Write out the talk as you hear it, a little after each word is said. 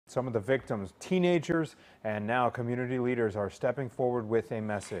Some of the victims, teenagers, and now community leaders are stepping forward with a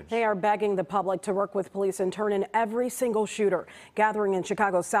message. They are begging the public to work with police and turn in every single shooter. Gathering in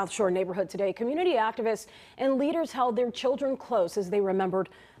Chicago's South Shore neighborhood today, community activists and leaders held their children close as they remembered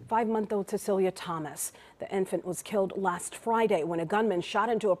 5-month-old Cecilia Thomas. The infant was killed last Friday when a gunman shot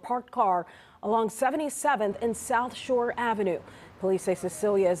into a parked car along 77th and South Shore Avenue. Police say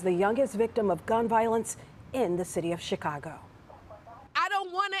Cecilia is the youngest victim of gun violence in the city of Chicago. I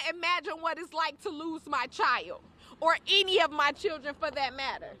don't want to imagine what it's like to lose my child or any of my children for that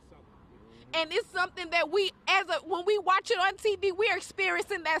matter. And it's something that when we watch it on TV, we're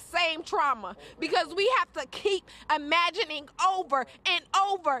experiencing that same trauma because we have to keep imagining over and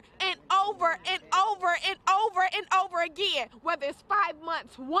over and over and over and over and over again, whether it's 5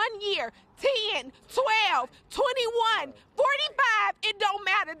 months, 1 year, 10, 12, 21, 45, it don't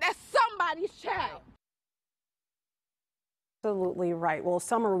matter. That's somebody's child. Absolutely right. Well,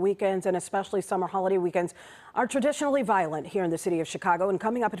 summer weekends and especially summer holiday weekends are traditionally violent here in the city of Chicago. And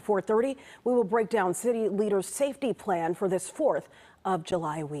coming up at 4:30, we will break down city leaders' safety plan for this 4th of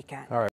July weekend. All right.